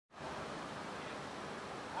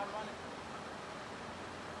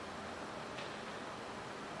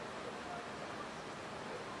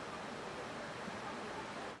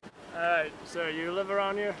right, so you live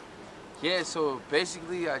around here? Yeah, so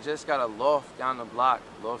basically I just got a loft down the block,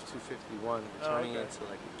 Loft 251, turning okay. into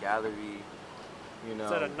like a gallery, you know,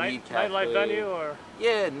 Is that a weed cafe. nightlife venue or?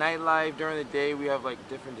 Yeah, nightlife. During the day we have like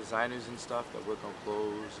different designers and stuff that work on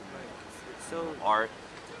clothes and like art.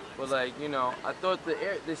 But like, you know, I thought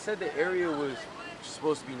they said the area was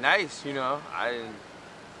supposed to be nice, you know.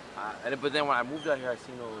 But then when I moved out here I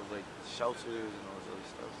seen all those like shelters and all this other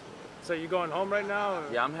stuff. So you going home right now?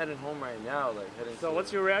 Or? Yeah, I'm heading home right now. So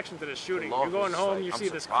what's your reaction to the shooting? The You're going home, like, you I'm see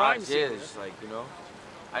this crime surprised. scene. Yeah, it's like, you know,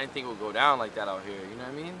 I didn't think it would go down like that out here. You know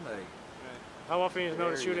what I mean? Like, how often you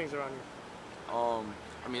notice shootings around here?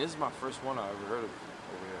 I mean, this is my first one I ever heard of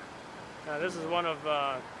over here. Now, this is one of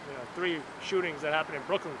 3 shootings that happened in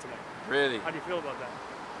Brooklyn today. Really? How do you feel about that?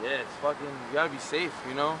 Yeah, it's fucking. You gotta be safe.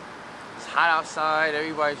 You know, it's hot outside.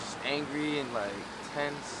 Everybody's just angry and like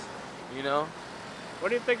tense. You know. What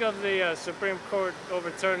do you think of the Supreme Court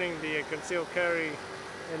overturning the concealed carry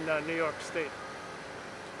in New York State?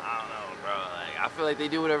 I don't know, bro. Like, I feel like they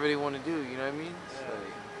do whatever they want to do. You know what I mean? It's Yeah.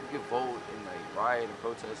 like, you can vote and like riot and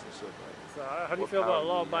protest and shit. Like, So how do you feel about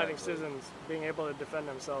law-abiding citizens being able to defend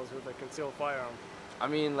themselves with a concealed firearm? I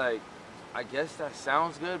mean, like, I guess that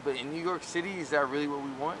sounds good, but in New York City, is that really what we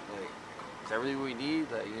want? Like, is that really what we need?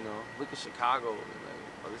 Like, you know, look at Chicago and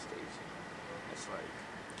like other states. It's like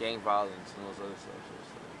gang violence and all this other stuff. So it's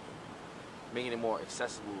like making it more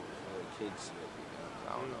accessible for the kids.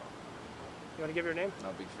 I don't know. You want to give your name?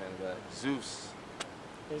 Not a big fan of that. Zeus.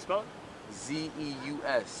 Can you spell it? Zeus.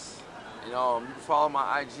 And you can follow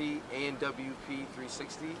my IG,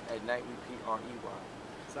 ANWP360 at NightlyPrey.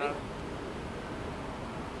 So,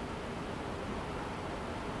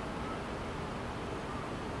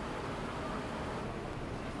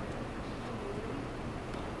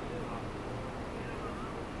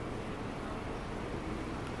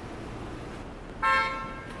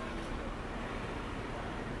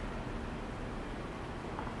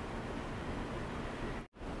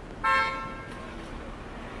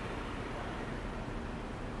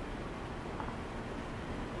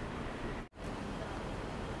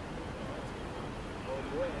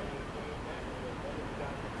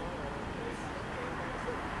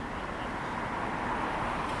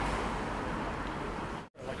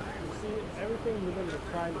 everything within the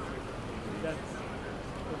crime scene,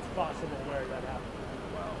 it's possible where that happened.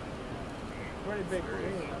 Wow. Pretty big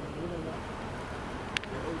thing.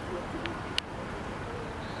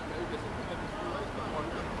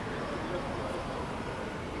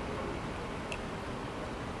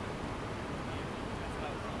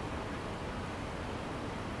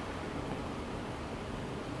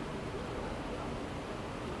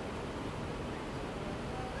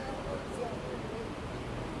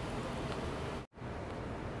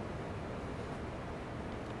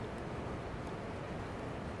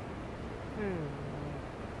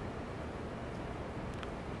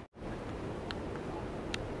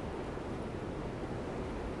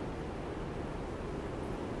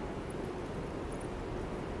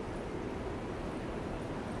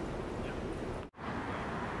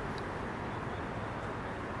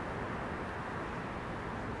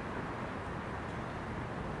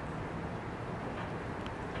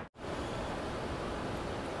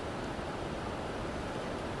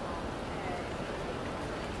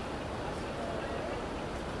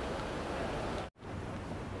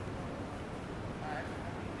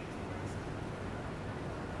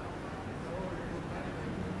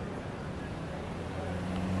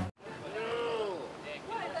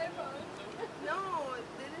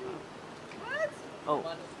 Oh.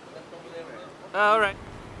 All right.